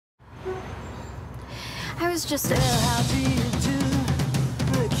I was just...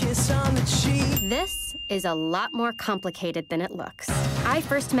 This is a lot more complicated than it looks. I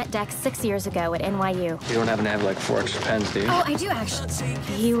first met Dex 6 years ago at NYU. You don't happen to have like 4 extra pens, do you? Oh, I do actually.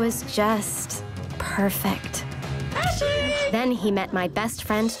 He was just perfect. Then he met my best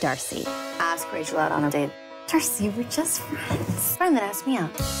friend, Darcy. Ask Rachel out on a date. Darcy, we're just friends. Friend that asked me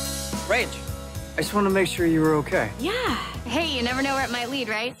out. Rach, I just want to make sure you were okay. Yeah. Hey, you never know where it might lead,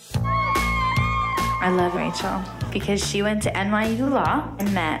 right? I love Rachel because she went to NYU Law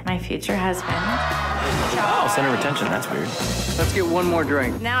and met my future husband. Oh, center retention, that's weird. Let's get one more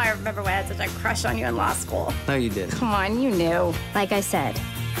drink. Now I remember why I had such a crush on you in law school. No, you did. Come on, you knew. Like I said,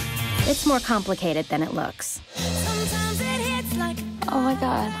 it's more complicated than it looks. Oh my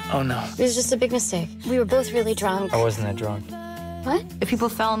God. Oh no. It was just a big mistake. We were both really drunk. I wasn't that drunk. What? If people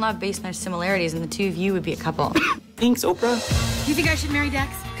fell in love based on their similarities, and the two of you would be a couple. Thanks, Oprah. You think I should marry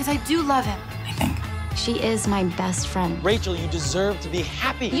Dex? Because I do love him. I think. She is my best friend. Rachel, you deserve to be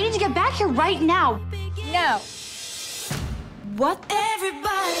happy. You need to get back here right now. No. What?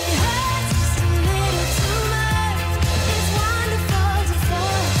 Everybody hurts just a little too much. It's wonderful to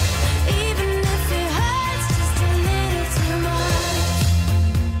fall, even if it hurts just a little too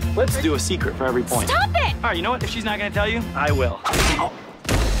much. Let's do a secret for every point. Stop it! All right, you know what? If she's not gonna tell you, I will.